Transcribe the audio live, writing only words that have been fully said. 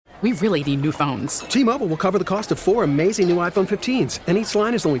We really need new phones. T-Mobile will cover the cost of 4 amazing new iPhone 15s, and each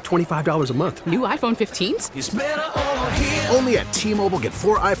line is only $25 a month. New iPhone 15s? It's better over here. Only at T-Mobile, get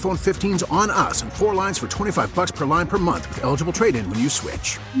 4 iPhone 15s on us and 4 lines for $25 per line per month with eligible trade-in when you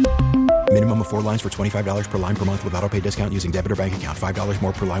switch. Minimum of 4 lines for $25 per line per month with autopay discount using debit or bank account. $5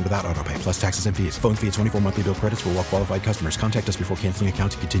 more per line without autopay, plus taxes and fees. Phone fee at 24 monthly bill credits for well-qualified customers. Contact us before canceling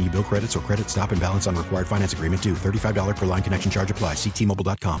account to continue bill credits or credit stop and balance on required finance agreement due. $35 per line connection charge applies. See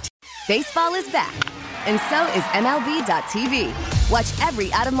T-Mobile.com. Baseball is back, and so is MLB.tv. Watch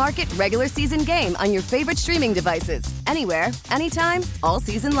every out-of-market regular season game on your favorite streaming devices. Anywhere, anytime, all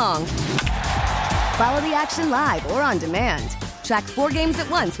season long. Follow the action live or on demand. Track 4 games at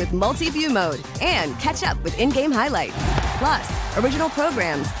once with multi-view mode and catch up with in-game highlights. Plus, original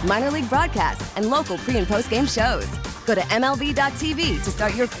programs, minor league broadcasts, and local pre- and post-game shows. Go to MLB.tv to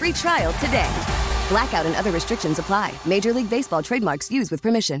start your free trial today. Blackout and other restrictions apply. Major League Baseball trademarks used with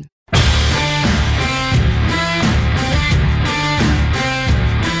permission.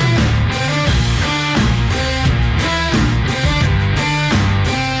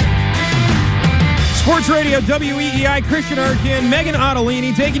 Sports Radio, WEEI, Christian Arkin, Megan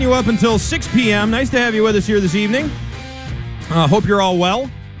Ottolini, taking you up until 6 p.m. Nice to have you with us here this evening. Hope you're all well.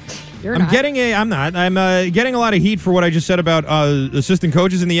 I'm getting a lot of heat for what I just said about assistant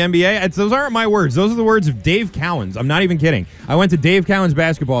coaches in the NBA. Those aren't my words. Those are the words of Dave Cowens. I'm not even kidding. I went to Dave Cowens'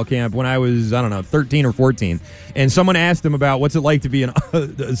 basketball camp when I was, 13 or 14. And someone asked him about what's it like to be an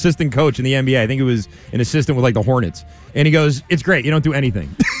assistant coach in the NBA. I think it was an assistant with, the Hornets. And he goes, it's great. You don't do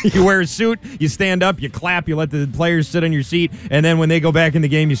anything. You wear a suit, you stand up, you clap, you let the players sit on your seat, and then when they go back in the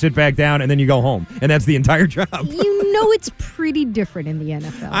game, you sit back down, and then you go home. And that's the entire job. You know it's pretty different in the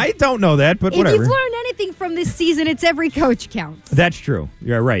NFL. I don't know that, but whatever. If you've learned anything from this season, it's every coach counts. That's true.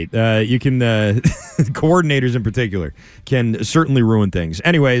 You're right. You can, coordinators in particular, can certainly ruin things.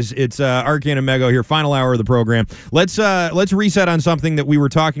 Anyways, it's Arkin and Mego here, final hour of the program. Let's reset on something that we were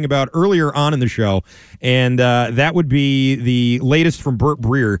talking about earlier on in the show, and that would be the latest from Burt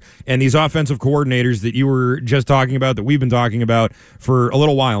Breer and these offensive coordinators that you were just talking about, that we've been talking about for a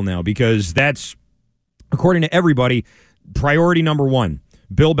little while now, because that's, according to everybody, priority number one.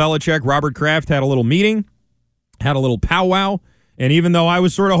 Bill Belichick, Robert Kraft had a little meeting, had a little powwow, and even though I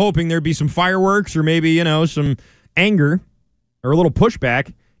was sort of hoping there'd be some fireworks or maybe, some anger or a little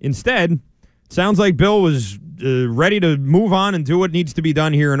pushback, instead, it sounds like Bill was ready to move on and do what needs to be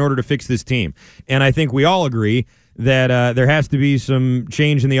done here in order to fix this team. And I think we all agree that there has to be some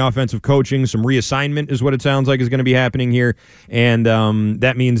change in the offensive coaching, some reassignment is what it sounds like is going to be happening here, and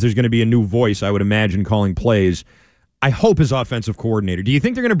that means there's going to be a new voice, I would imagine, calling plays. I hope as offensive coordinator. Do you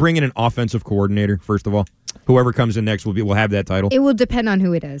think they're going to bring in an offensive coordinator, first of all? Whoever comes in next will have that title? It will depend on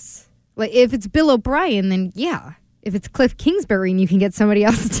who it is. Like, if it's Bill O'Brien, then yeah. If it's Cliff Kingsbury and you can get somebody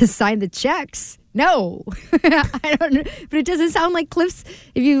else to sign the checks, no. I don't know. But it doesn't sound like Cliff's,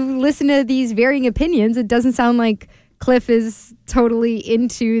 if you listen to these varying opinions, it doesn't sound like Cliff is totally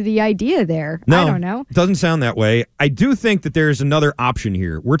into the idea there. No, I don't know. It doesn't sound that way. I do think that there's another option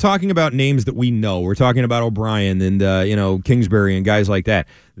here. We're talking about names that we know. We're talking about O'Brien and, Kingsbury and guys like that.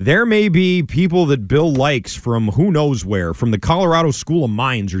 There may be people that Bill likes from who knows where, from the Colorado School of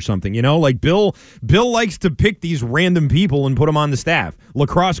Mines or something, like Bill likes to pick these random people and put them on the staff.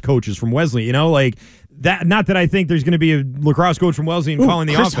 Lacrosse coaches from Wesley, that, not that I think there's going to be a lacrosse coach from Wellesley calling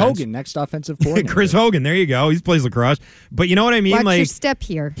the offense. Chris Hogan, next offensive coordinator. Chris Hogan, there you go. He plays lacrosse. But you know what I mean? Watch your step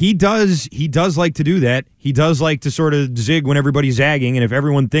here. He does like to do that. He does like to sort of zig when everybody's zagging, and if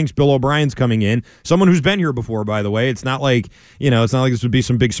everyone thinks Bill O'Brien's coming in, someone who's been here before, by the way, it's not like this would be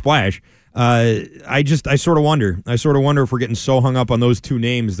some big splash. I sort of wonder. I sort of wonder if we're getting so hung up on those two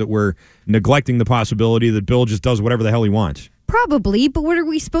names that we're neglecting the possibility that Bill just does whatever the hell he wants. Probably, but what are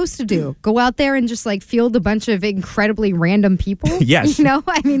we supposed to do? Go out there and just field a bunch of incredibly random people? Yes.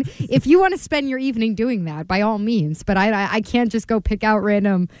 If you want to spend your evening doing that, by all means. But I can't just go pick out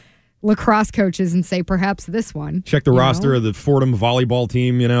random lacrosse coaches and say perhaps this one. Check the roster of the Fordham volleyball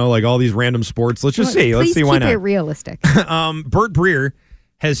team, all these random sports. Let's just see. Let's see why not. Please keep it realistic. Burt Breer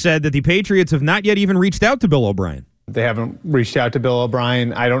has said that the Patriots have not yet even reached out to Bill O'Brien. They haven't reached out to Bill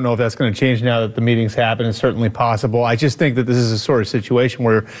O'Brien. I don't know if that's going to change now that the meetings happen. It's certainly possible. I just think that this is a sort of situation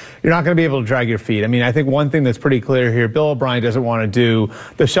where you're not going to be able to drag your feet. I think one thing that's pretty clear here, Bill O'Brien doesn't want to do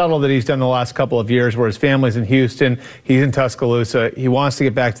the shuttle that he's done the last couple of years where his family's in Houston, he's in Tuscaloosa. He wants to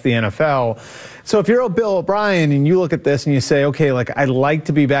get back to the NFL. So if you're Bill O'Brien and you look at this and you say, okay, I'd like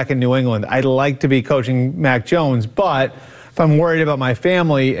to be back in New England. I'd like to be coaching Mac Jones, but if I'm worried about my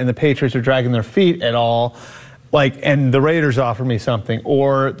family and the Patriots are dragging their feet at all, and the Raiders offer me something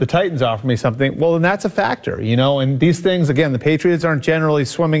or the Titans offer me something, well, then that's a factor, and these things, again, the Patriots aren't generally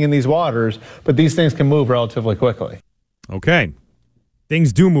swimming in these waters, but these things can move relatively quickly. Okay.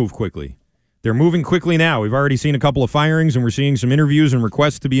 Things do move quickly. They're moving quickly now. We've already seen a couple of firings, and we're seeing some interviews and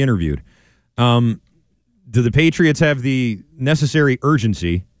requests to be interviewed. Do the Patriots have the necessary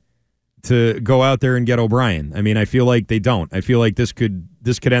urgency to go out there and get O'Brien? I mean, I feel like they don't. I feel like this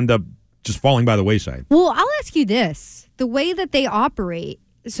could end up just falling by the wayside. Well, I'll ask you this. The way that they operate,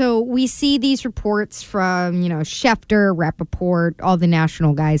 so we see these reports from, Schefter, Rappaport, all the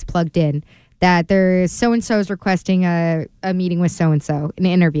national guys plugged in, that there's so-and-so is requesting a meeting with so-and-so, an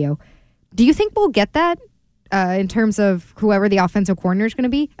interview. Do you think we'll get that in terms of whoever the offensive coordinator is going to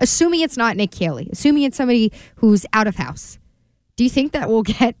be? Assuming it's not Nick Caley, assuming it's somebody who's out of house. Do you think that we'll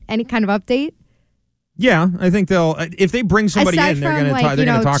get any kind of update? Yeah, I think they'll. If they bring somebody aside in, they're going to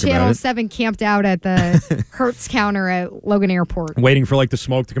talk Channel about it. 7 camped out at the Hertz counter at Logan Airport, waiting for the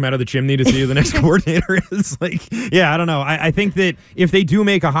smoke to come out of the chimney to see who the next coordinator is. I don't know. I think that if they do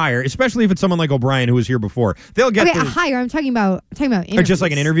make a hire, especially if it's someone like O'Brien who was here before, they'll get a hire. I'm talking about interviews. Or just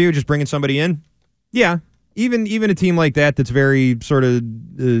like an interview, just bringing somebody in. Yeah, even a team like that's very sort of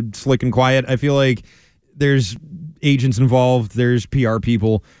slick and quiet. I feel like there's agents involved, there's PR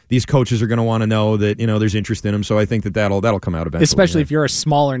people. These coaches are going to want to know that there's interest in them. So I think that'll come out eventually. Especially if you're a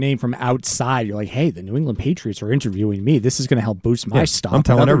smaller name from outside, you're like, hey, the New England Patriots are interviewing me. This is going to help boost my stock. I'm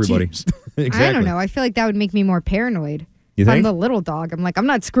telling everybody. Exactly. I don't know. I feel like that would make me more paranoid. You think? I'm the little dog. I'm like, I'm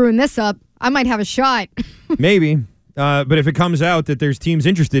not screwing this up. I might have a shot. Maybe. But if it comes out that there's teams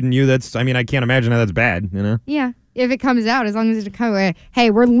interested in you, I can't imagine how that's bad. Yeah. If it comes out, as long as it comes out, hey,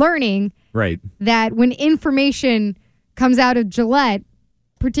 we're learning. Right. That when information comes out of Gillette,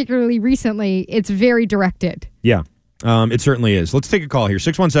 particularly recently, it's very directed. Yeah, it certainly is. Let's take a call here.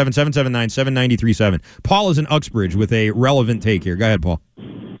 617-779-7937. Paul is in Uxbridge with a relevant take here. Go ahead, Paul.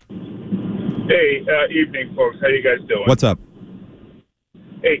 Hey, evening, folks. How you guys doing? What's up?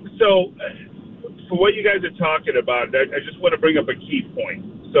 Hey, so for what you guys are talking about, I just want to bring up a key point.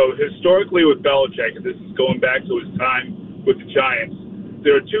 So historically with Belichick, and this is going back to his time with the Giants,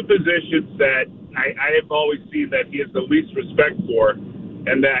 there are two positions that I have always seen that he has the least respect for,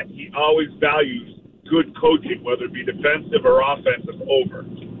 and that he always values good coaching, whether it be defensive or offensive, over.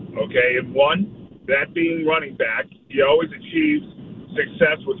 Okay, and one, that being running back, he always achieves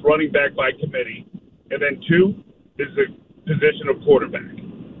success with running back by committee. And then two is the position of quarterback.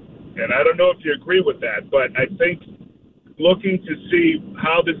 And I don't know if you agree with that, but I think looking to see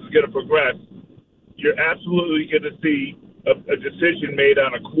how this is going to progress, you're absolutely going to see a decision made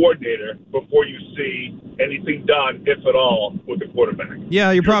on a coordinator before you see anything done, if at all, with the quarterback.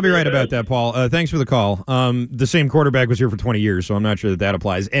 Yeah, you're probably right about that, Paul. Thanks for the call. The same quarterback was here for 20 years, so I'm not sure that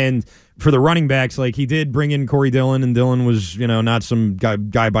applies. And for the running backs, he did bring in Corey Dillon, and Dillon was, not some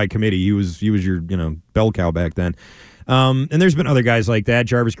guy by committee. He was your, bell cow back then. And there's been other guys like that.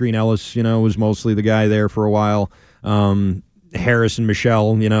 Jarvis Green Ellis, was mostly the guy there for a while. Harris and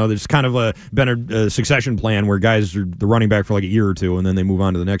Michelle, there's kind of been a succession plan where guys are the running back for a year or two, and then they move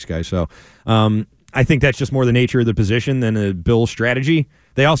on to the next guy. So I think that's just more the nature of the position than a Bill strategy.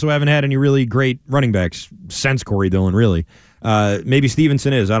 They also haven't had any really great running backs since Corey Dillon, really. Maybe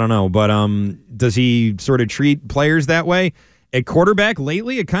Stevenson is, I don't know. But does he sort of treat players that way? At quarterback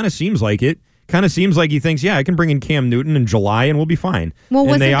lately, it kind of seems like it. Kind of seems like he thinks, I can bring in Cam Newton in July and we'll be fine.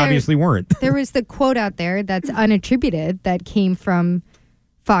 Well, and they obviously weren't. There was the quote out there that's unattributed that came from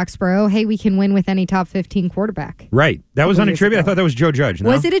Foxborough. Hey, we can win with any top 15 quarterback. Right. That was unattributed. I thought that was Joe Judge. No?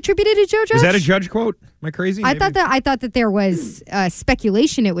 Was it attributed to Joe Judge? Was that a Judge quote? Am I crazy? I thought that there was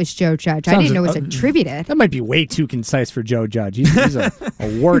speculation it was Joe Judge. I didn't know it was attributed. That might be way too concise for Joe Judge. He's a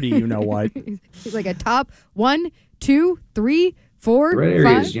wordy, what. He's like a top 1, 2, 3, 4, red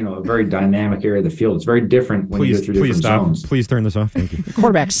area is, a very dynamic area of the field. It's very different when you go through different zones. Please turn this off. Thank you.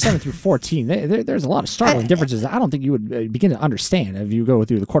 Quarterbacks 7 through 14. There's a lot of startling differences. I don't think you would begin to understand if you go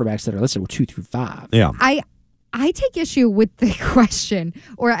through the quarterbacks that are listed with 2 through 5. Yeah. I take issue with the question,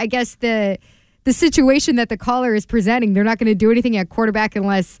 or I guess the situation that the caller is presenting. They're not going to do anything at quarterback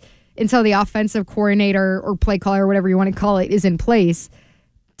until the offensive coordinator or play caller, or whatever you want to call it, is in place.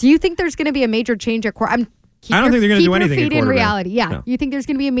 Do you think there's going to be a major change at quarterback? I don't think they're going to do anything at quarterback. In reality, yeah. No. You think there's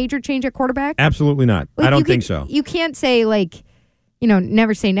going to be a major change at quarterback? Absolutely not. I don't think so. You can't say,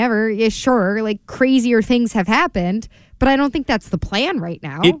 never say never. Yeah, sure, crazier things have happened, but I don't think that's the plan right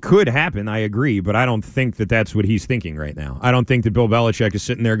now. It could happen, I agree, but I don't think that that's what he's thinking right now. I don't think that Bill Belichick is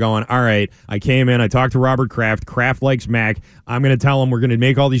sitting there going, all right, I came in, I talked to Robert Kraft. Kraft likes Mac. I'm going to tell him we're going to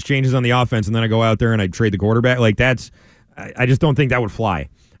make all these changes on the offense, and then I go out there and I trade the quarterback. I just don't think that would fly.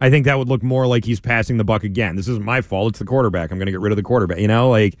 I think that would look more like he's passing the buck again. This isn't my fault. It's the quarterback. I'm going to get rid of the quarterback.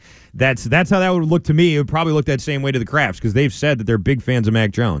 Like that's how that would look to me. It would probably look that same way to the Crafts because they've said that they're big fans of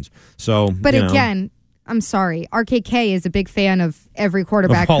Mac Jones. So, but again, I'm sorry. RKK is a big fan of every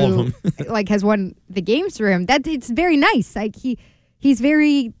quarterback of all who of them. has won the games for him. It's very nice. Like he's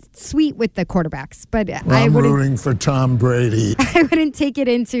very sweet with the quarterbacks. But I'm rooting for Tom Brady. I wouldn't take it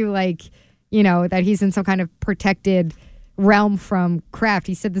into that he's in some kind of protected realm from Kraft.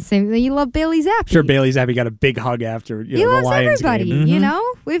 He said the same thing. You love Bailey Zappi. Sure, Bailey Zappi got a big hug after he the loves Lions everybody. game.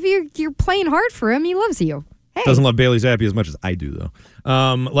 Mm-hmm. If you're playing hard for him, he loves you. Hey. Doesn't love Bailey Zappi as much as I do, though.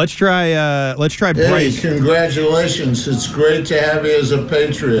 Let's try Bryce. Hey, congratulations. It's great to have you as a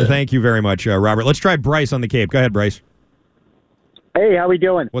Patriot. Thank you very much, Robert. Let's try Bryce on the Cape. Go ahead, Bryce. Hey, how we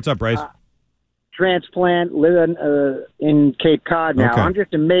doing? What's up, Bryce? Transplant, living in Cape Cod now. Okay. I'm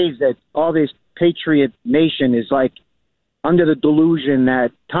just amazed that all this Patriot Nation is under the delusion that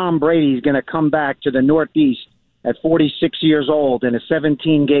Tom Brady is going to come back to the Northeast at 46 years old in a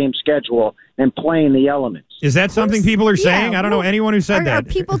 17-game schedule and play in the elements. Is that something people are saying? I don't know anyone who said that. Are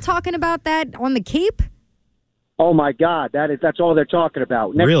people talking about that on the Cape? Oh, my God. That's all they're talking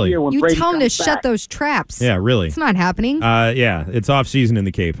about. Next Really? year when You Brady tell them to comes shut back, those traps. Yeah, really. It's not happening. Yeah, it's off season in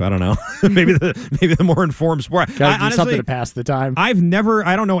the Cape. I don't know. maybe the more informed sport. Gotta do something to pass the time. I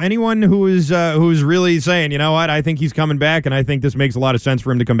don't know anyone who's really saying, you know what, I think he's coming back, and I think this makes a lot of sense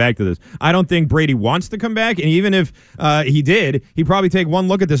for him to come back to this. I don't think Brady wants to come back, and even if he did, he'd probably take one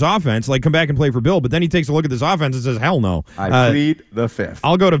look at this offense, come back and play for Bill, but then he takes a look at this offense and says, hell no. I plead the fifth.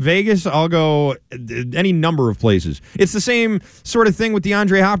 I'll go to Vegas. I'll go any number of places. It's the same sort of thing with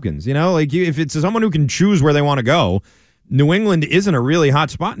DeAndre Hopkins. If it's someone who can choose where they want to go, New England isn't a really hot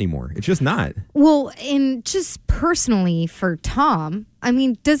spot anymore. It's just not. Well, and just personally for Tom,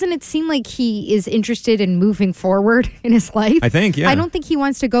 doesn't it seem like he is interested in moving forward in his life? I think, yeah. I don't think he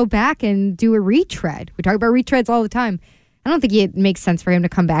wants to go back and do a retread. We talk about retreads all the time. I don't think it makes sense for him to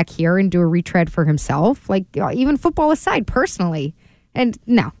come back here and do a retread for himself, even football aside, personally. And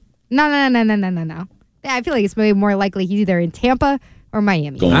no. I feel like it's maybe more likely he's either in Tampa or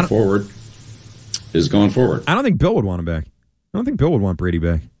Miami. Going forward. I don't think Bill would want him back. I don't think Bill would want Brady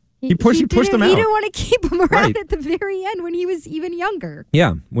back. He pushed him out. He didn't want to keep him around Right. at the very end when he was even younger.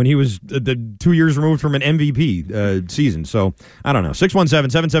 Yeah, when he was the 2 years removed from an MVP season. So, I don't know.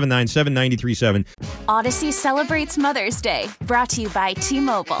 617-779-7937. Odyssey celebrates Mother's Day, brought to you by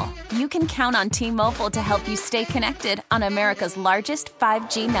T-Mobile. You can count on T-Mobile to help you stay connected on America's largest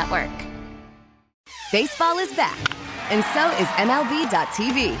 5G network. Baseball is back, and so is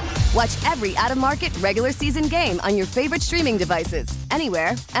MLB.tv. Watch every out-of-market regular season game on your favorite streaming devices,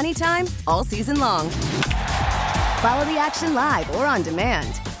 anywhere, anytime, all season long. Follow the action live or on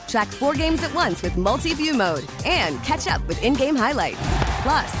demand. Track 4 games at once with multi-view mode and catch up with in-game highlights.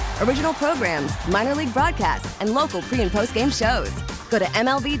 Plus, original programs, minor league broadcasts, and local pre- and post-game shows. Go to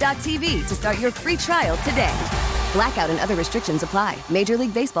MLB.tv to start your free trial today. Blackout and other restrictions apply. Major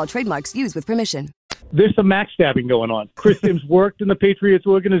League Baseball trademarks used with permission. There's some backstabbing going on. Chris Sims worked in the Patriots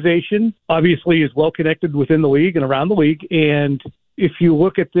organization, obviously is well connected within the league and around the league. And if you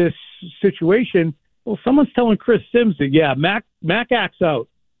look at this situation, well, someone's telling Chris Sims that, yeah, Mac acts out.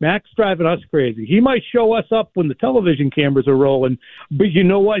 Mac's driving us crazy. He might show us up when the television cameras are rolling, but you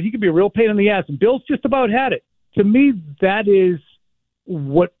know what? He could be a real pain in the ass. And Bill's just about had it. To me, that is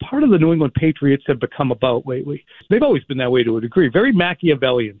what part of the New England Patriots have become about lately. They've always been that way to a degree. Very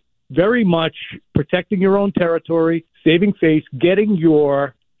Machiavellian. Very much protecting your own territory, saving face, getting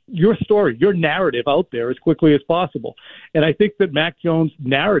your story, your narrative out there as quickly as possible. And I think that Mac Jones'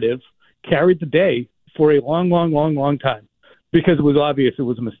 narrative carried the day for a long, long, long, long time because it was obvious it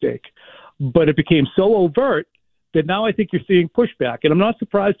was a mistake. But it became so overt that now I think you're seeing pushback. And I'm not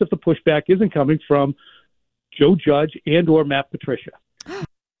surprised if the pushback isn't coming from Joe Judge and or Matt Patricia.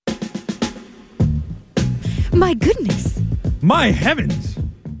 My goodness. My heavens.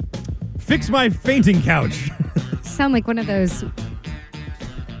 Fix my fainting couch. Sound like one of those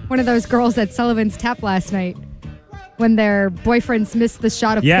girls at Sullivan's Tap last night when their boyfriends missed the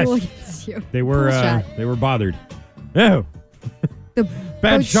shot of Yes. pool against you. They were Pool shot. they were bothered. Oh. The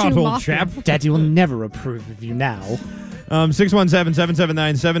Bad boat shot, shoe old mafia. chap. Daddy will never approve of you now.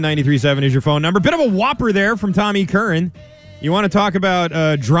 617-779-7937 is your phone number. Bit of a whopper there from Tommy Curran. You want to talk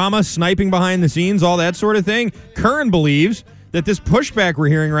about drama, sniping behind the scenes, all that sort of thing? Curran believes that this pushback we're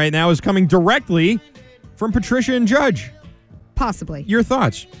hearing right now is coming directly from Patricia and Judge. Possibly. Your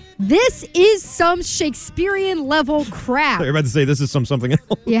thoughts? This is some Shakespearean level crap. You're about to say this is something else.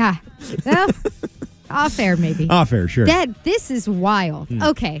 Yeah. Well, off air maybe. Off air, sure. This is wild.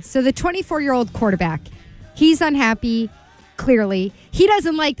 Okay, so the 24-year-old quarterback, he's unhappy clearly. He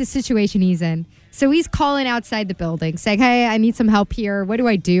doesn't like the situation he's in. So he's calling outside the building, saying, hey, I need some help here. What do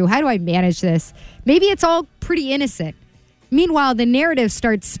I do? How do I manage this? Maybe it's all pretty innocent. Meanwhile, the narrative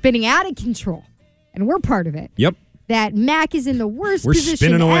starts spinning out of control, and we're part of it. Yep. That Mac is in the worst We're position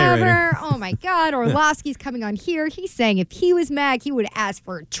spinning away ever. right Oh, my God. Orlovsky's coming on here. He's saying if he was Mac, he would ask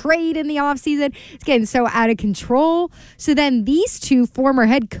for a trade in the offseason. It's getting so out of control. So then these two former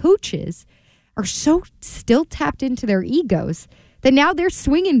head coaches are so still tapped into their egos that now they're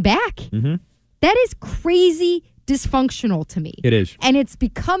swinging back. Mm-hmm. That is crazy dysfunctional to me. It is. And it's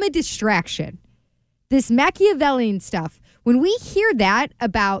become a distraction. This Machiavellian stuff. When we hear that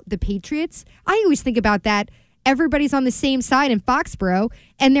about the Patriots, I always think about that. Everybody's on the same side in Foxborough,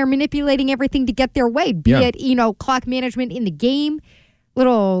 and they're manipulating everything to get their way, be it, clock management in the game,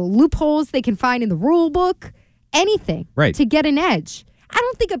 little loopholes they can find in the rule book, anything to get an edge. I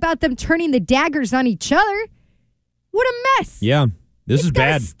don't think about them turning the daggers on each other. What a mess. Yeah. This is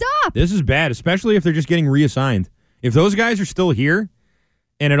bad. Stop. This is bad, especially if they're just getting reassigned. If those guys are still here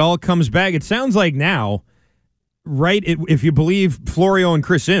and it all comes back, it sounds like now, right, if you believe Florio and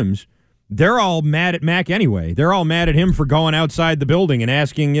Chris Sims, they're all mad at Mac anyway. They're all mad at him for going outside the building and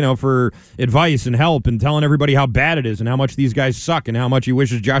asking, for advice and help and telling everybody how bad it is and how much these guys suck and how much he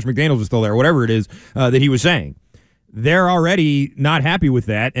wishes Josh McDaniels was still there, whatever it is that he was saying. They're already not happy with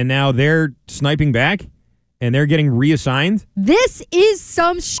that, and now they're sniping back, and they're getting reassigned. This is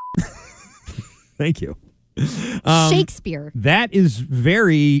some Thank you. Shakespeare. That is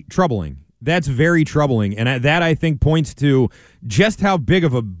very troubling. That's very troubling, and that, I think, points to just how big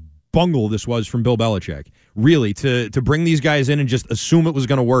of a bungle this was from Bill Belichick. Really, to bring these guys in and just assume it was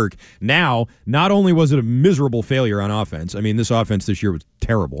going to work. Now, not only was it a miserable failure on offense, I mean, this offense this year was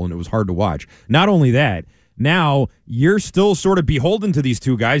terrible, and it was hard to watch. Not only that, now you're still sort of beholden to these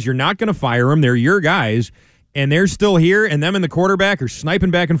two guys. You're not going to fire them. They're your guys, and they're still here, and them and the quarterback are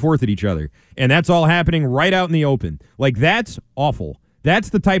sniping back and forth at each other. And that's all happening right out in the open. Like, that's awful. That's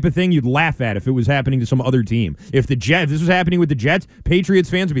the type of thing you'd laugh at if it was happening to some other team. If this was happening with the Jets, Patriots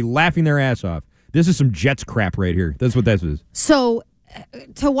fans would be laughing their ass off. This is some Jets crap right here. That's what this is. So,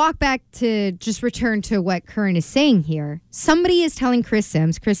 to walk back to just return to what Curran is saying here, somebody is telling Chris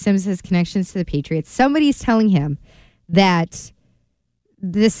Sims has connections to the Patriots, somebody's telling him that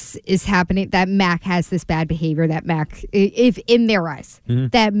this is happening, that Mac has this bad behavior, that Mac, if in their eyes,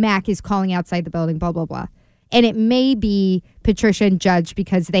 that Mac is calling outside the building, blah, blah, blah. And it may be Patricia and Judge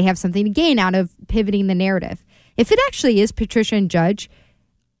because they have something to gain out of pivoting the narrative. If it actually is Patricia and Judge,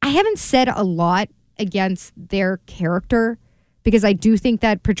 I haven't said a lot against their character because I do think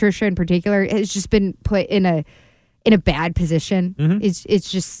that Patricia in particular has just been put in a bad position. It's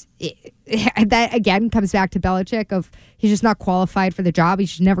just that again comes back to Belichick of he's just not qualified for the job. He's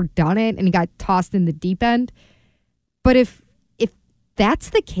just never done it, and he got tossed in the deep end. But if that's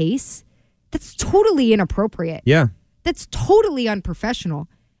the case, that's totally inappropriate. Yeah, that's totally unprofessional.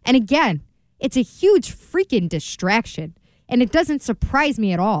 And again, it's a huge freaking distraction. And it doesn't surprise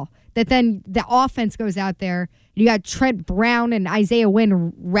me at all that then the offense goes out there. You got Trent Brown and Isaiah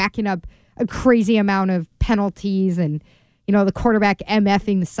Wynn racking up a crazy amount of penalties and, the quarterback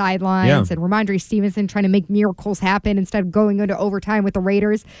MFing the sidelines and Ramondre Stevenson trying to make miracles happen instead of going into overtime with the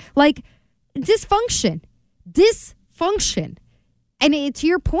Raiders. Like, dysfunction. And to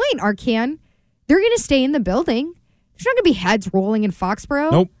your point, Arcan, they're going to stay in the building. There's not going to be heads rolling in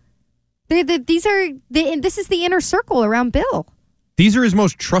Foxborough. Nope. This is the inner circle around Bill. These are his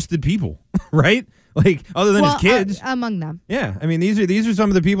most trusted people, right? Like, other than his kids. Among them. Yeah. I mean, these are some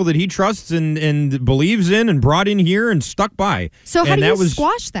of the people that he trusts and believes in and brought in here and stuck by. So how do you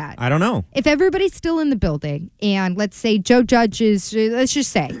squash that? I don't know. If everybody's still in the building and let's say Joe Judge is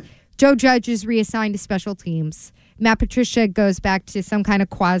reassigned to special teams, Matt Patricia goes back to some kind of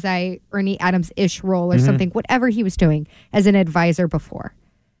quasi Ernie Adams-ish role or something, whatever he was doing as an advisor before.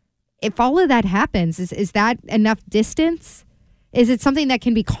 If all of that happens, is that enough distance? Is it something that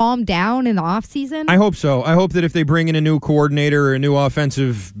can be calmed down in the offseason? I hope so. I hope that if they bring in a new coordinator or a new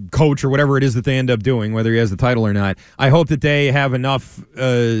offensive coach or whatever it is that they end up doing, whether he has the title or not, I hope that they have enough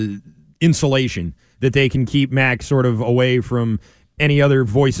insulation that they can keep Mac sort of away from any other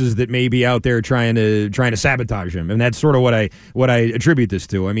voices that may be out there trying to sabotage him. And that's sort of what I attribute this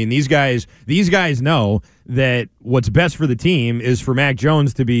to. I mean, these guys know that what's best for the team is for Mac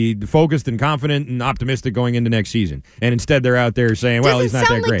Jones to be focused and confident and optimistic going into next season. And instead they're out there saying, well, he's not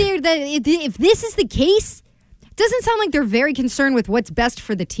that great. If this is the case, it doesn't sound like they're very concerned with what's best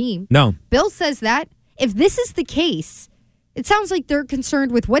for the team. No. Bill says that. If this is the case, it sounds like they're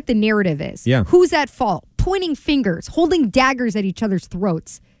concerned with what the narrative is. Yeah. Who's at fault? Pointing fingers, holding daggers at each other's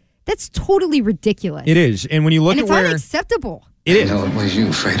throats. That's totally ridiculous. It is. And when you look and at it's where unacceptable. it is. I know it was you,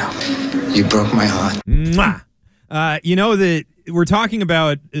 Fredo. You broke my heart. Mwah. You know that we're talking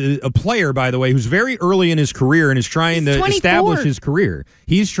about a player, by the way, who's very early in his career and is trying to establish his career.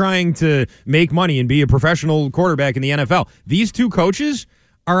 He's trying to make money and be a professional quarterback in the NFL. These two coaches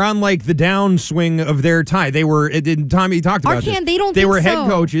are on like the downswing of their time. They were, Tommy talked about this. They were head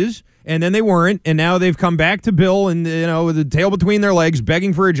coaches, and then they weren't, and now they've come back to Bill and, with the tail between their legs,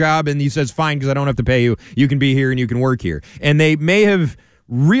 begging for a job, and he says, fine, because I don't have to pay you. You can be here and you can work here. And they may have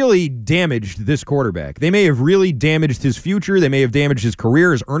really damaged this quarterback. They may have really damaged his future. They may have damaged his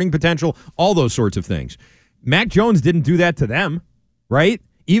career, his earning potential, all those sorts of things. Mac Jones didn't do that to them, right?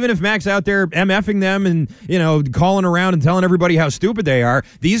 Even if Mac's out there MFing them and, calling around and telling everybody how stupid they are,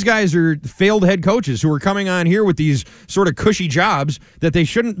 these guys are failed head coaches who are coming on here with these sort of cushy jobs that they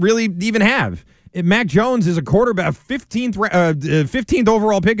shouldn't really even have. Mac Jones is a quarterback, 15th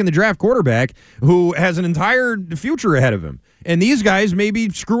overall pick in the draft quarterback who has an entire future ahead of him. And these guys may be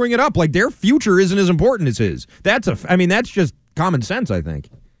screwing it up. Like, their future isn't as important as his. That's just common sense, I think.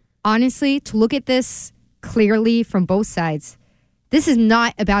 Honestly, to look at this clearly from both sides, this is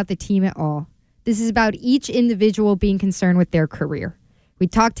not about the team at all. This is about each individual being concerned with their career. We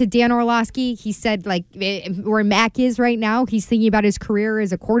talked to Dan Orlovsky. He said, where Mac is right now, he's thinking about his career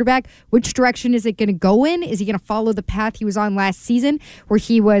as a quarterback. Which direction is it going to go in? Is he going to follow the path he was on last season, where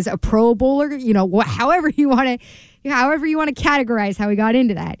he was a Pro Bowler? However you want to categorize how he got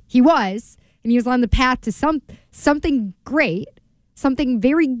into that. He was, and he was on the path to something great, something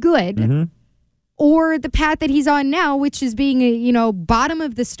very good. Mm-hmm. Or the path that he's on now, which is being bottom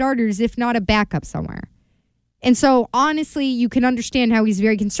of the starters, if not a backup somewhere. And so, honestly, you can understand how he's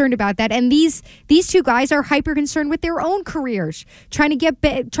very concerned about that. And these two guys are hyper concerned with their own careers, trying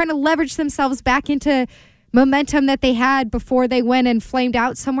to leverage themselves back into momentum that they had before they went and flamed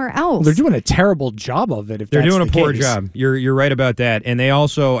out somewhere else. Well, they're doing a terrible job of it. If they're that's doing a the poor case. job, you're right about that. And they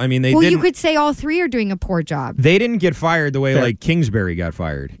also, you could say all three are doing a poor job. They didn't get fired the way like Kingsbury got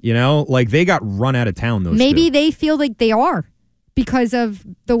fired. Like they got run out of town. Maybe they feel like they are because of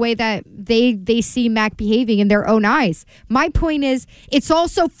the way that they see Mac behaving in their own eyes. My point is, it's all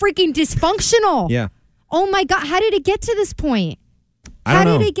so freaking dysfunctional. Yeah. Oh my God, how did it get to this point? How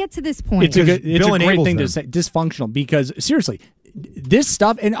did it get to this point? It's a great thing to say, dysfunctional, because seriously, this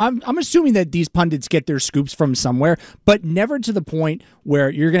stuff, and I'm assuming that these pundits get their scoops from somewhere, but never to the point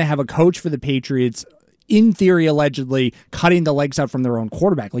where you're going to have a coach for the Patriots, in theory, allegedly cutting the legs out from their own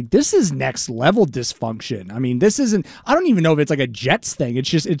quarterback. Like, this is next level dysfunction. I mean, this isn't, I don't even know if it's like a Jets thing.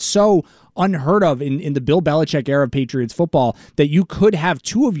 It's so unheard of in the Bill Belichick era of Patriots football that you could have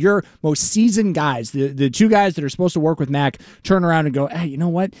two of your most seasoned guys, the two guys that are supposed to work with Mac, turn around and go, hey, you know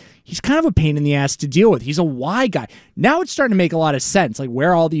what? He's kind of a pain in the ass to deal with. He's a why guy. Now it's starting to make a lot of sense, like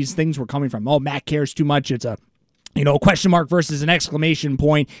where all these things were coming from. Oh, Mac cares too much. It's a question mark versus an exclamation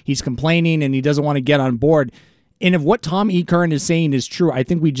point. He's complaining and he doesn't want to get on board. And if what Tom E. Curran is saying is true, I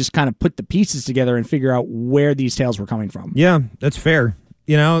think we just kind of put the pieces together and figure out where these tales were coming from. Yeah, that's fair.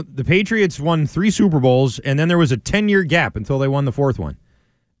 The Patriots won 3 Super Bowls, and then there was a 10-year gap until they won the 4th one.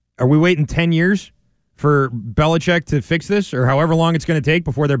 Are we waiting 10 years for Belichick to fix this, or however long it's going to take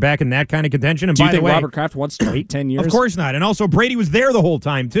before they're back in that kind of contention? And Do you by think the way, Robert Kraft wants to wait 10 years? Of course not. And also, Brady was there the whole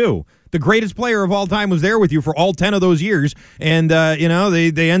time, too. The greatest player of all time was there with you for all 10 of those years, and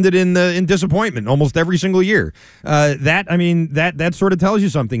they ended in disappointment almost every single year. That sort of tells you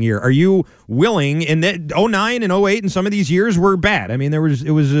something here. Are you willing? And 09 and 08 and some of these years were bad. I mean, it was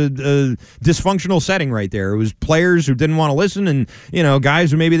a dysfunctional setting right there. It was players who didn't want to listen, and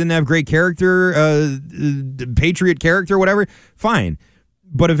guys who maybe didn't have great character, Patriot character, whatever. Fine.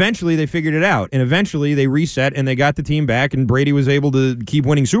 But eventually they figured it out, and eventually they reset, and they got the team back, and Brady was able to keep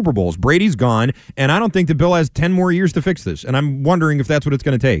winning Super Bowls. Brady's gone, and I don't think that Bill has 10 more years to fix this, and I'm wondering if that's what it's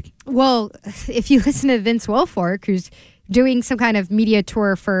going to take. Well, if you listen to Vince Wilfork, who's doing some kind of media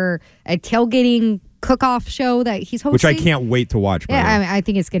tour for a tailgating cook-off show that he's hosting. Which I can't wait to watch. I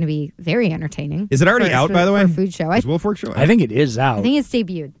think it's going to be very entertaining. Is it already out, by the way? For a food show. Is Wilfork show out? I think it is out. I think it's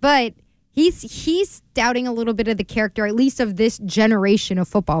debuted, but He's doubting a little bit of the character, at least of this generation of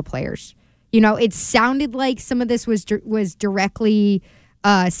football players. It sounded like some of this was directly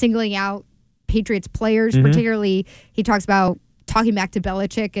singling out Patriots players, particularly he talks about talking back to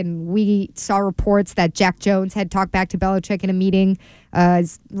Belichick, and we saw reports that Jack Jones had talked back to Belichick in a meeting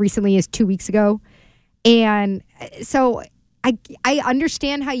as recently as 2 weeks ago. And so I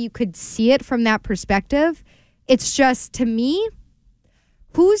understand how you could see it from that perspective. It's just, to me,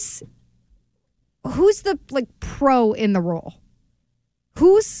 who's the pro in the role?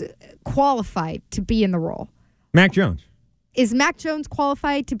 Who's qualified to be in the role? Mac Jones. is Mac Jones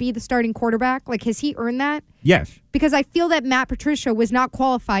qualified to be the starting quarterback? Like, has he earned that? Yes. Because I feel that Matt Patricia was not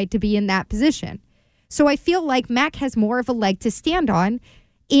qualified to be in that position. So I feel like Mac has more of a leg to stand on.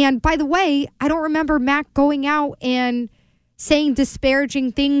 And by the way, I don't remember Mac going out and saying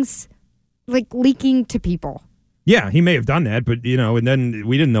disparaging things, like leaking to people. Yeah, he may have done that, but, and then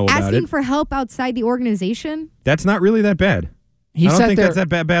we didn't know about it. Asking for help outside the organization? That's not really that bad. I don't think that's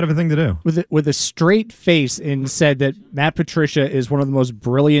that bad of a thing to do. With a straight face and said that Matt Patricia is one of the most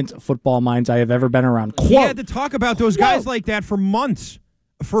brilliant football minds I have ever been around. He had to talk about those guys like that for months.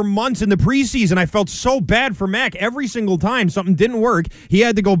 For months in the preseason. I felt so bad for Mac every single time something didn't work. He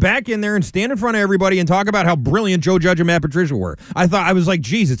had to go back in there and stand in front of everybody and talk about how brilliant Joe Judge and Matt Patricia were. I was like,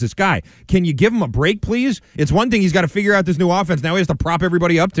 Jesus, this guy. Can you give him a break, please? It's one thing he's got to figure out this new offense. Now he has to prop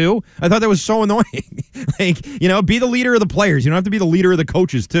everybody up, too. I thought that was so annoying. Be the leader of the players. You don't have to be the leader of the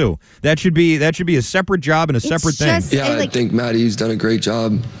coaches, too. That should be a separate job and a separate thing. Yeah, I think Matty's done a great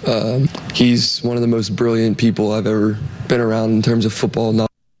job. He's one of the most brilliant people I've ever been around in terms of football.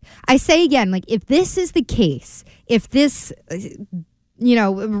 I say again, like, if this is the case, if this,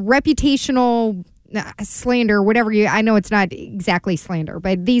 reputational slander, whatever I know it's not exactly slander,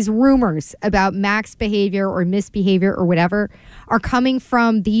 but these rumors about Mac's behavior or misbehavior or whatever are coming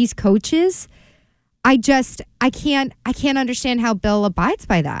from these coaches, I can't understand how Bill abides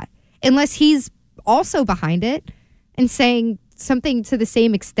by that unless he's also behind it and saying something to the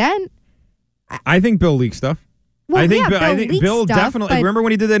same extent. I think Bill leaks stuff. Well, I think stuff, Bill definitely. Remember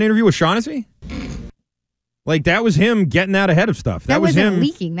when he did that interview with Shaughnessy? Like, that was him getting out ahead of stuff. That was wasn't him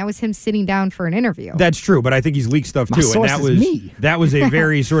leaking. That was him sitting down for an interview. That's true, but I think he's leaked stuff too. My source is me. That was a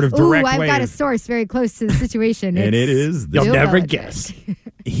very sort of direct way. I've got a source very close to the situation. And it is. You'll never guess.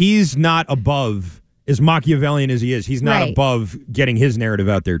 He's not above, as Machiavellian as he is, he's not above getting his narrative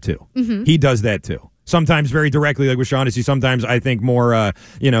out there too. Mm-hmm. He does that too. Sometimes very directly, like with Shaughnessy. Sometimes I think more,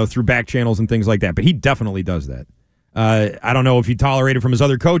 through back channels and things like that. But he definitely does that. I don't know if he tolerated from his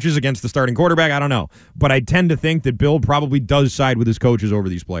other coaches against the starting quarterback. I don't know. But I tend to think that Bill probably does side with his coaches over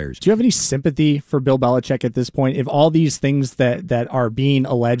these players. Do you have any sympathy for Bill Belichick at this point? If all these things that are being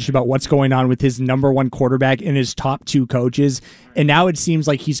alleged about what's going on with his number one quarterback and his top two coaches, and now it seems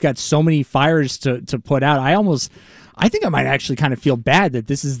like he's got so many fires to put out, I think I might actually kind of feel bad that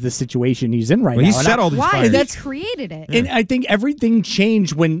this is the situation he's in right now. He set all these fires. That's created it. And I think everything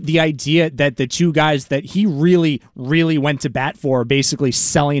changed when the idea that the two guys that he really, really went to bat for are basically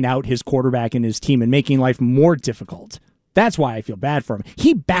selling out his quarterback and his team and making life more difficult. That's why I feel bad for him.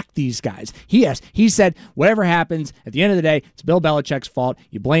 He backed these guys. He said, whatever happens, at the end of the day, it's Bill Belichick's fault.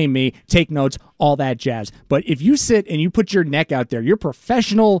 You blame me, take notes, all that jazz. But if you sit and you put your neck out there, your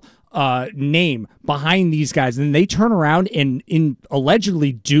professional name behind these guys, and then they turn around and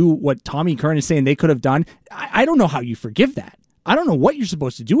allegedly do what Tommy Curran is saying they could have done, I don't know how you forgive that. I don't know what you're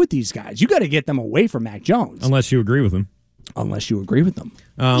supposed to do with these guys. You got to get them away from Mac Jones. Unless you agree with them. Even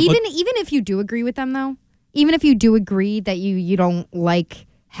if you do agree with them, though, even if you do agree that you don't like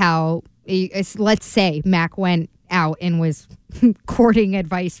how, let's say, Mac went out and was courting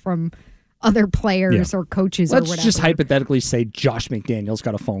advice from other players or coaches or whatever. Let's just hypothetically say Josh McDaniels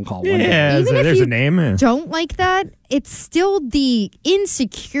got a phone call one day. Even there's if you a name. Don't like that, it's still the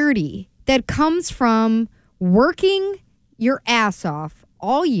insecurity that comes from working your ass off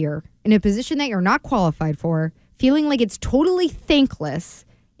all year in a position that you're not qualified for, feeling like it's totally thankless,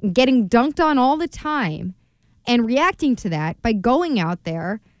 and getting dunked on all the time, and reacting to that by going out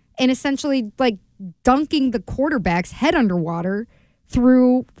there and essentially like dunking the quarterback's head underwater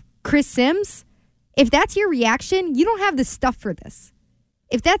through Chris Sims. If that's your reaction, you don't have the stuff for this.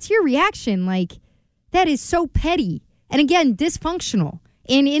 If that's your reaction, like, that is so petty and, again, dysfunctional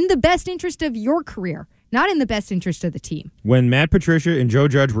and in the best interest of your career, not in the best interest of the team. When Matt Patricia and Joe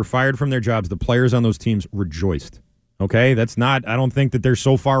Judge were fired from their jobs, the players on those teams rejoiced. Okay, I don't think that they're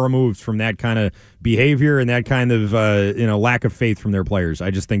so far removed from that kind of behavior and that kind of lack of faith from their players.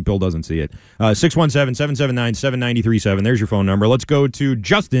 I just think Bill doesn't see it. 617-779-7937. There's your phone number. Let's go to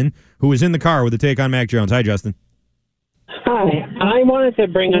Justin, who is in the car with a take on Mac Jones. Hi, Justin. Hi, I wanted to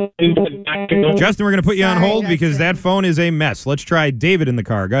bring up Justin, we're going to put you on hold because that phone is a mess. Let's try David in the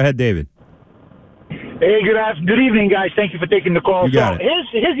car. Go ahead, David. Hey, good evening, guys. Thank you for taking the call. You got it.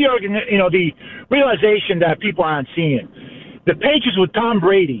 Here's the realization that people aren't seeing. The Patriots with Tom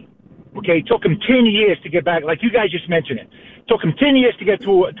Brady, okay, took him 10 years to get back, like you guys just mentioned it. Took him 10 years to get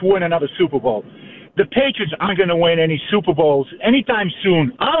to win another Super Bowl. The Patriots aren't going to win any Super Bowls anytime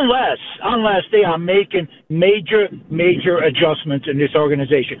soon unless they are making major adjustments in this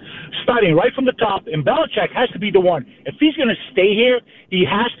organization. Starting right from the top, and Belichick has to be the one. If he's going to stay here, he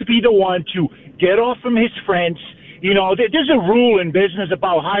has to be the one to get off from his friends There's a rule in business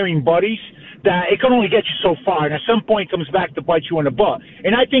about hiring buddies that it can only get you so far, and at some point it comes back to bite you in the butt.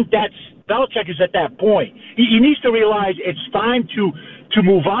 And I think Belichick is at that point. He needs to realize it's time to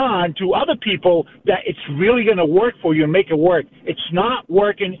move on to other people that it's really going to work for you and make it work. It's not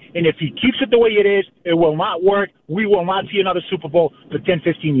working, and if he keeps it the way it is, it will not work. We will not see another Super Bowl for 10,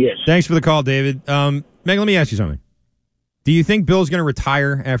 15 years. Thanks for the call, David. Meg, let me ask you something. Do you think Bill's going to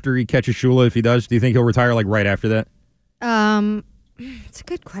retire after he catches Shula? If he does, do you think he'll retire like right after that? It's a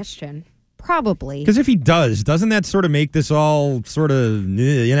good question. Probably. Because if he does, doesn't that sort of make this all sort of,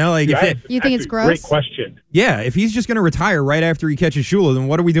 like... Yeah, you think it's gross? Great question. Yeah, if he's just going to retire right after he catches Shula, then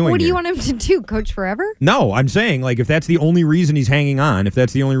what are we doing What do here? you want him to do, coach forever? No, I'm saying, like, if that's the only reason he's hanging on, if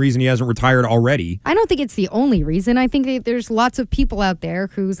that's the only reason he hasn't retired already... I don't think it's the only reason. I think that there's lots of people out there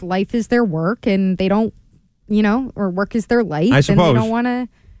whose life is their work, and they don't, or work is their life. I suppose. And they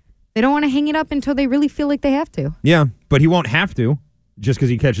don't want to hang it up until they really feel like they have to. Yeah, but he won't have to. Just because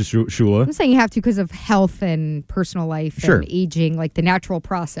he catches Shula. I'm saying you have to because of health and personal life and aging, like the natural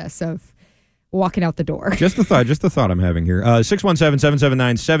process of walking out the door. Just the thought I'm having here.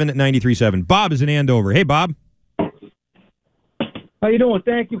 617-779-7937. Bob is in Andover. Hey, Bob. How you doing?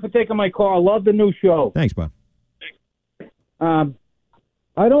 Thank you for taking my call. I love the new show. Thanks, Bob. I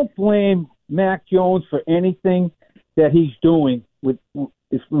don't blame Mac Jones for anything that he's doing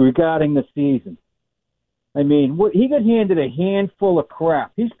regarding the season. I mean, he got handed a handful of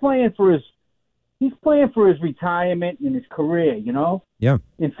crap. He's playing for his retirement and his career, Yeah.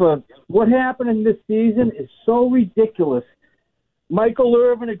 And for what happened in this season is so ridiculous. Michael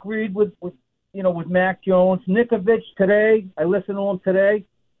Irvin agreed with Mac Jones. Nikovich today, I listened to him today.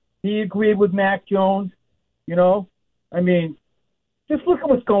 He agreed with Mac Jones. I mean, just look at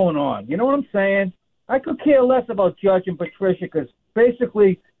what's going on. You know what I'm saying? I could care less about Judge and Patricia because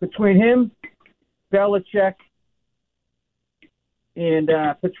basically between him, Belichick, and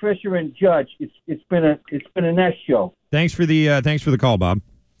Patricia and Judge, it's been a nest show. Thanks for the call, Bob.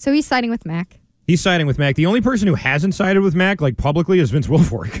 So he's siding with Mac. He's siding with Mac. The only person who hasn't sided with Mac, like publicly, is Vince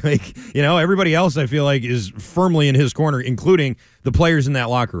Wilfork. Everybody else I feel like is firmly in his corner, including the players in that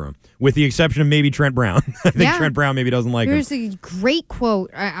locker room, with the exception of maybe Trent Brown. I think Trent Brown maybe doesn't like him. There's a great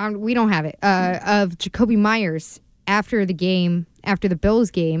quote. We don't have it of Jacoby Myers after the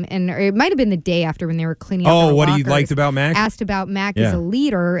Bills game, and it might have been the day after when they were cleaning up their what lockers, he liked about Mac? Asked about Mac as a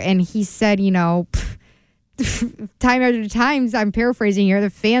leader, and he said, time after times, I'm paraphrasing here, the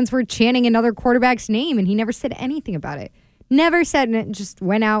fans were chanting another quarterback's name, and he never said anything about it. Never said it, just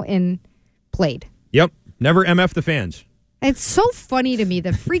went out and played. Yep. Never MF the fans. It's so funny to me,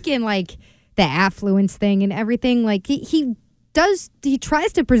 the freaking, the affluence thing and everything. He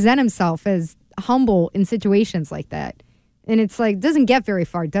tries to present himself as humble in situations like that. And it's doesn't get very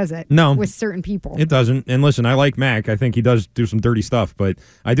far, does it? No. With certain people. It doesn't. And listen, I like Mac. I think he does do some dirty stuff, but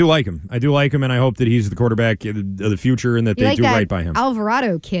I do like him. And I hope that he's the quarterback of the future and that they do right by him.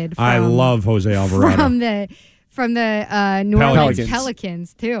 Alvarado kid. I love Jose Alvarado. From the New Orleans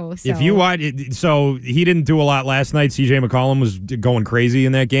Pelicans, too. So. If you watch it, so he didn't do a lot last night. CJ McCollum was going crazy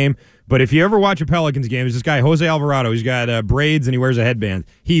in that game. But if you ever watch a Pelicans game, there's this guy, Jose Alvarado. He's got braids and he wears a headband.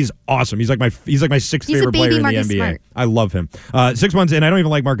 He's awesome. He's like my sixth favorite player in the NBA. Smart. I love him. 6 months, and I don't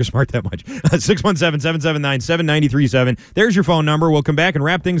even like Marcus Smart that much. 617-779-7937. There's your phone number. We'll come back and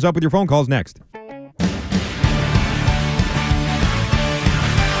wrap things up with your phone calls next.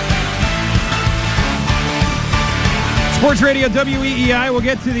 Sports Radio WEEI. We'll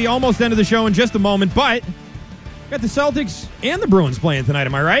get to the almost end of the show in just a moment, but got the Celtics and the Bruins playing tonight,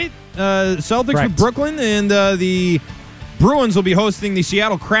 am I right? Celtics with Brooklyn, and the Bruins will be hosting the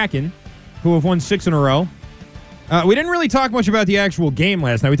Seattle Kraken, who have won 6 in a row. We didn't really talk much about the actual game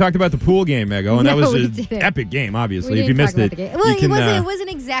last night. We talked about the pool game, Mego, and that was an epic game, obviously. If you missed it, it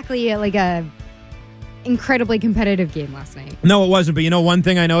wasn't exactly a incredibly competitive game last night. No, it wasn't, but one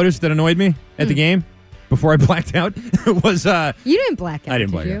thing I noticed that annoyed me at the game? Before I blacked out, was you didn't black out. I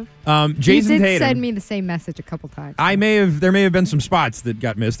didn't black out. Jason Tatum Tatum send me the same message a couple times. There may have been some spots that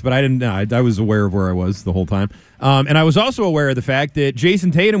got missed, but I didn't. I was aware of where I was the whole time, and I was also aware of the fact that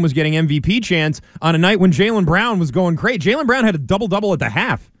Jason Tatum was getting MVP chants on a night when Jaylen Brown was going great. Jaylen Brown had a double-double at the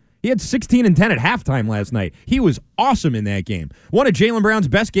half. He had 16 and 10 at halftime last night. He was awesome in that game. One of Jaylen Brown's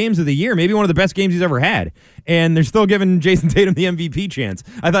best games of the year, maybe one of the best games he's ever had. And they're still giving Jason Tatum the MVP chance.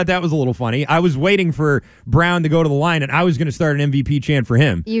 I thought that was a little funny. I was waiting for Brown to go to the line, and I was going to start an MVP chant for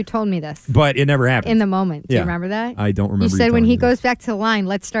him. You told me this. But it never happened. In the moment. Do you remember that? I don't remember. You said when he goes back to the line,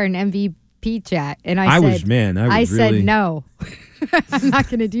 let's start an MVP chat. And I said really... no. I'm not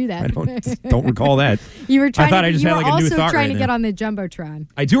going to do that. I don't recall that. You were trying. I thought I just had like a new thought trying right to now. get on the jumbotron.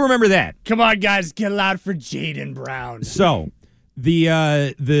 I do remember that. Come on, guys, get loud for Jaden Brown. So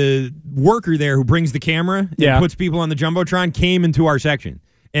the worker there who brings the camera and puts people on the jumbotron came into our section.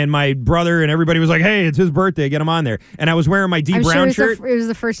 And my brother and everybody was like, hey, it's his birthday. Get him on there. And I was wearing my D. Brown shirt. It was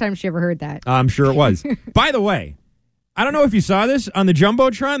the first time she ever heard that. I'm sure it was. By the way, I don't know if you saw this. On the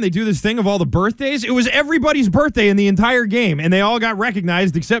Jumbotron, they do this thing of all the birthdays. It was everybody's birthday in the entire game, and they all got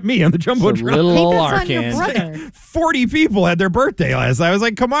recognized except me on the Jumbotron. Little Arkan. 40 people had their birthday last night. I was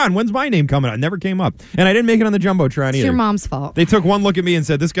like, come on, when's my name coming out? It never came up. And I didn't make it on the Jumbotron either. It's your mom's fault. They took one look at me and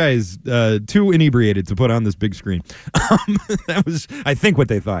said, this guy is too inebriated to put on this big screen. That was, I think, what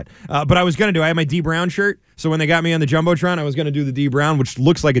they thought. But I was going to do, I had my D. Brown shirt, so when they got me on the Jumbotron, I was going to do the D. Brown, which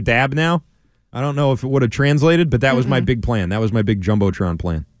looks like a dab now. I don't know if it would have translated, but that was my big plan. That was my big Jumbotron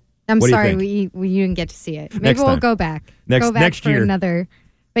plan. I'm sorry, you didn't get to see it. Maybe Next we'll time. go back. Next year. Another.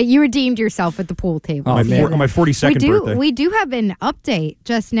 But you redeemed yourself at the pool table. On my 42nd birthday. We do have an update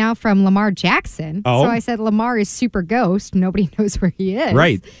just now from Lamar Jackson. Oh. So I said Lamar is super ghost. Nobody knows where he is.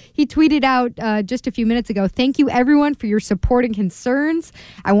 Right. He tweeted out just a few minutes ago, thank you everyone for your support and concerns.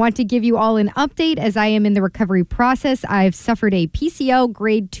 I want to give you all an update as I am in the recovery process. I've suffered a PCL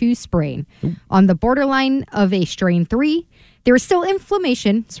grade 2 sprain on the borderline of a strain 3. There is still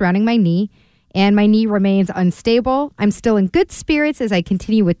inflammation surrounding my knee, and my knee remains unstable. I'm still in good spirits as I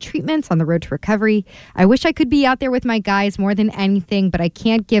continue with treatments on the road to recovery. I wish I could be out there with my guys more than anything, but I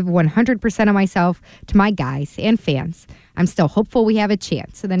can't give 100% of myself to my guys and fans. I'm still hopeful we have a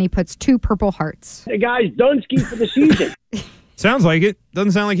chance. So then he puts 2 purple hearts. Hey, guys, done ski for the season. Sounds like it.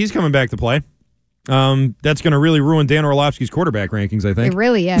 Doesn't sound like he's coming back to play. That's going to really ruin Dan Orlovsky's quarterback rankings, I think. It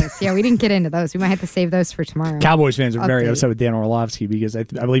really is. Yeah, we didn't get into those. We might have to save those for tomorrow. Cowboys fans are very upset with Dan Orlovsky because I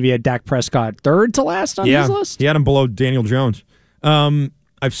believe he had Dak Prescott third to last on his list. He had him below Daniel Jones.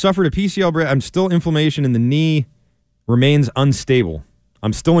 I've suffered a PCL. I'm still inflammation in the knee. Remains unstable.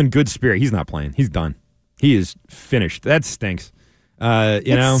 I'm still in good spirit. He's not playing. He's done. He is finished. That stinks.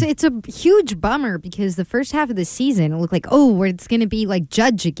 It's a huge bummer because the first half of the season it looked like, it's going to be like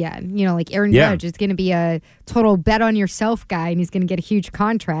Judge again. You know, like Aaron Judge is going to be a total bet on yourself guy and he's going to get a huge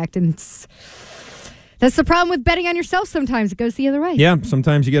contract. And that's the problem with betting on yourself sometimes. It goes the other way. Yeah,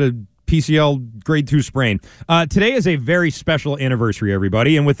 sometimes you get a PCL grade 2 sprain. Today is a very special anniversary,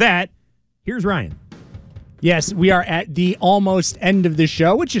 everybody. And with that, here's Ryan. Yes, we are at the almost end of the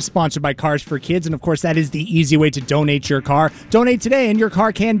show, which is sponsored by Cars for Kids. And, of course, that is the easy way to donate your car. Donate today, and your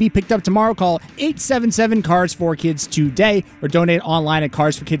car can be picked up tomorrow. Call 877-CARS-4KIDS today or donate online at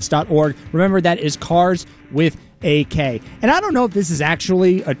carsforkids.org. Remember, that is Cars with a K. And I don't know if this is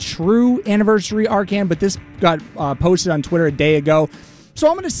actually a true anniversary, Arkan, but this got posted on Twitter a day ago. So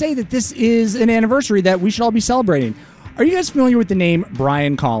I'm going to say that this is an anniversary that we should all be celebrating. Are you guys familiar with the name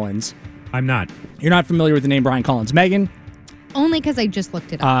Brian Collins? I'm not. You're not familiar with the name Brian Collins. Megan? Only because I just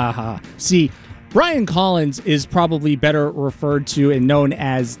looked it up. See, Brian Collins is probably better referred to and known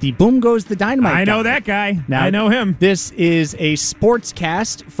as the Boom Goes the Dynamite I guy. know that guy. Now, I know him. This is a sports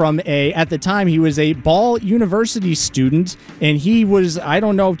cast from at the time, he was a Ball University student, and he was, I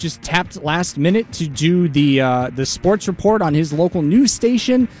don't know, just tapped last minute to do the sports report on his local news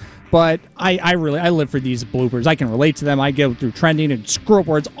station. But I live for these bloopers. I can relate to them. I go through trending and screw up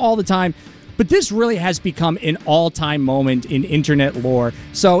words all the time. But this really has become an all-time moment in internet lore.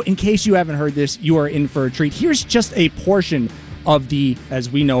 So in case you haven't heard this, you are in for a treat. Here's just a portion of the, as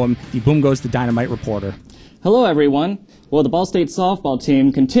we know him, the Boom Goes the Dynamite reporter. Hello, everyone. Well, the Ball State softball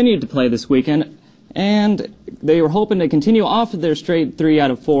team continued to play this weekend, and they were hoping to continue off of their straight 3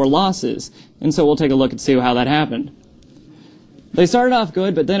 out of 4 losses. And so we'll take a look and see how that happened. They started off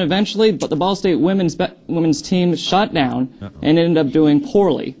good, but then eventually, the Ball State women's team shut down and ended up doing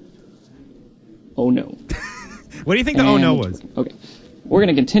poorly. Oh no! What do you think the oh no was? Okay, we're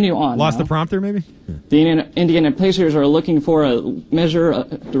going to continue on. Lost now. the prompter, maybe? The Indiana Pacers are looking for a measure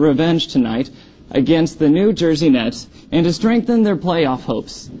of revenge tonight against the New Jersey Nets and to strengthen their playoff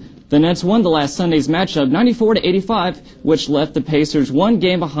hopes. The Nets won the last Sunday's matchup 94-85, which left the Pacers 1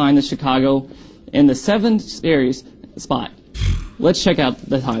 game behind the Chicago in the 7th series spot. Let's check out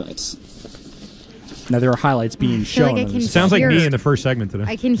the highlights. Now there are highlights being shown. Like Sounds like me in the first segment today.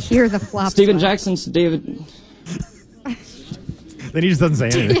 I can hear the flop. Steven Jackson's David. Then he just doesn't say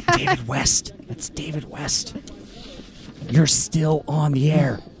anything. David West. That's David West. You're still on the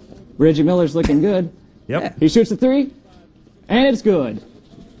air. Reggie Miller's looking good. Yep. He shoots a 3, and it's good.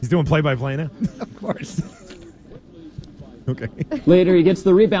 He's doing play-by-play now? Of course. Okay. Later, he gets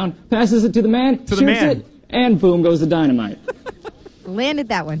the rebound, passes it to the man, shoots it, and boom goes the dynamite. Landed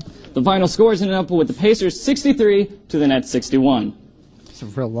that one. The final scores ended up with the Pacers 63 to the Nets 61. It's a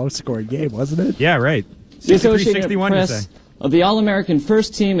real low-scoring game, wasn't it? Yeah, right. The Associated Press of the All-American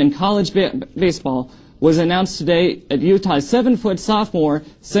first team in college baseball was announced today at Utah's 7-foot sophomore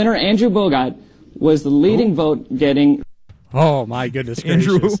center Andrew Bogut was the leading vote getting. Oh my goodness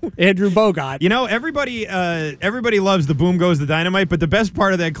gracious. Andrew Bogut. You know, everybody loves the boom goes the dynamite, but the best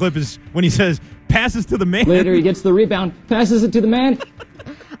part of that clip is when he says, passes to the man. Later he gets the rebound, passes it to the man.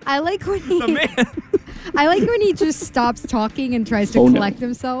 I like when he I like when he just stops talking and tries to collect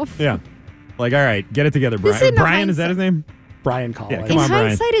himself. Yeah. Like, all right, get it together, Brian. Brian, is that his name? Brian Collins. Yeah, come on, Brian.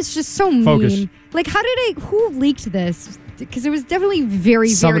 Hindsight is just so mean. Focus. Like, who leaked this? Because it was definitely very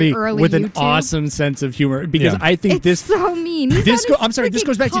Somebody early with YouTube. an awesome sense of humor. Because I think it's so mean. This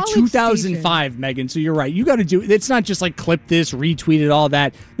goes back to 2005, Megan. So you're right. You got to do. It's not just like clip this, retweet it, all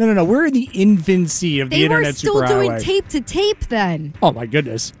that. No. We're in the infancy of the internet They were still doing superhighway. tape to tape then. Oh my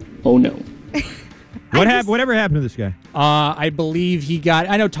goodness. Oh no. Whatever happened to this guy? I believe he got.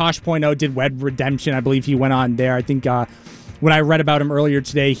 I know Tosh.0 did Web Redemption. I believe he went on there. I think. When I read about him earlier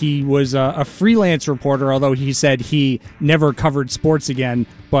today, he was a freelance reporter, although he said he never covered sports again.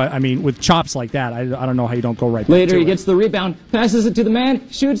 But, I mean, with chops like that, I don't know how you don't go right back Later to he it. gets the rebound, passes it to the man,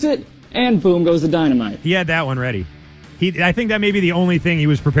 shoots it, and boom goes the dynamite. He had that one ready. I think that may be the only thing he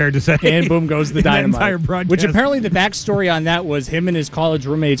was prepared to say. And boom goes the in that dynamite. entire broadcast. Which apparently the backstory on that was him and his college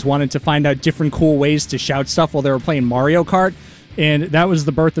roommates wanted to find out different cool ways to shout stuff while they were playing Mario Kart. And that was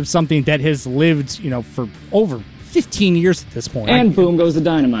the birth of something that has lived, for over 15 years at this point. And boom goes the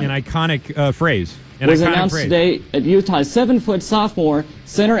dynamite. An iconic phrase. Was announced today at Utah's 7-foot sophomore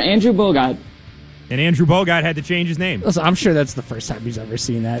center Andrew Bogut. And Andrew Bogut had to change his name. Listen, I'm sure that's the first time he's ever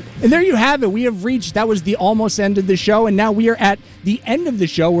seen that. And there you have it. We have reached, that was the almost end of the show, and now we are at the end of the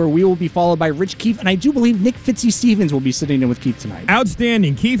show where we will be followed by Rich Keefe, and I do believe Nick Fitzy-Stevens will be sitting in with Keefe tonight.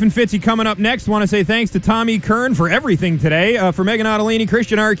 Outstanding. Keefe and Fitzy coming up next. Want to say thanks to Tommy Kern for everything today. For Megan Ottolini,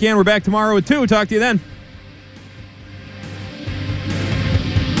 Christian Arcand, we're back tomorrow at 2. Talk to you then.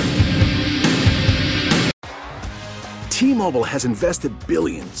 T-Mobile has invested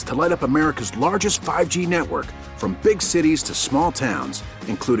billions to light up America's largest 5G network, from big cities to small towns,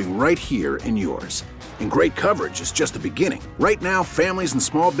 including right here in yours. And great coverage is just the beginning. Right now, families and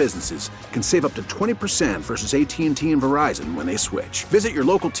small businesses can save up to 20% versus AT&T and Verizon when they switch. Visit your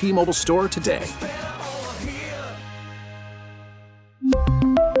local T-Mobile store today.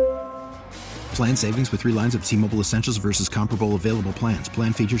 Plan savings with 3 lines of T-Mobile Essentials versus comparable available plans.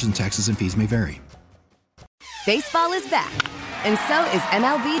 Plan features and taxes and fees may vary. Baseball is back, and so is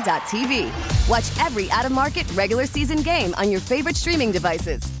MLB.tv. Watch every out-of-market regular season game on your favorite streaming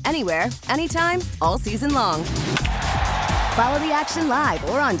devices, anywhere, anytime, all season long. Follow the action live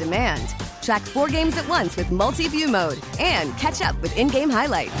or on demand. Track 4 games at once with multi-view mode and catch up with in-game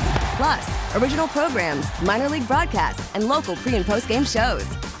highlights. Plus, original programs, minor league broadcasts, and local pre- and post-game shows.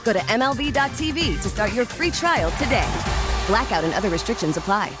 Go to MLB.tv to start your free trial today. Blackout and other restrictions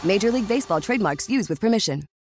apply. Major League Baseball trademarks used with permission.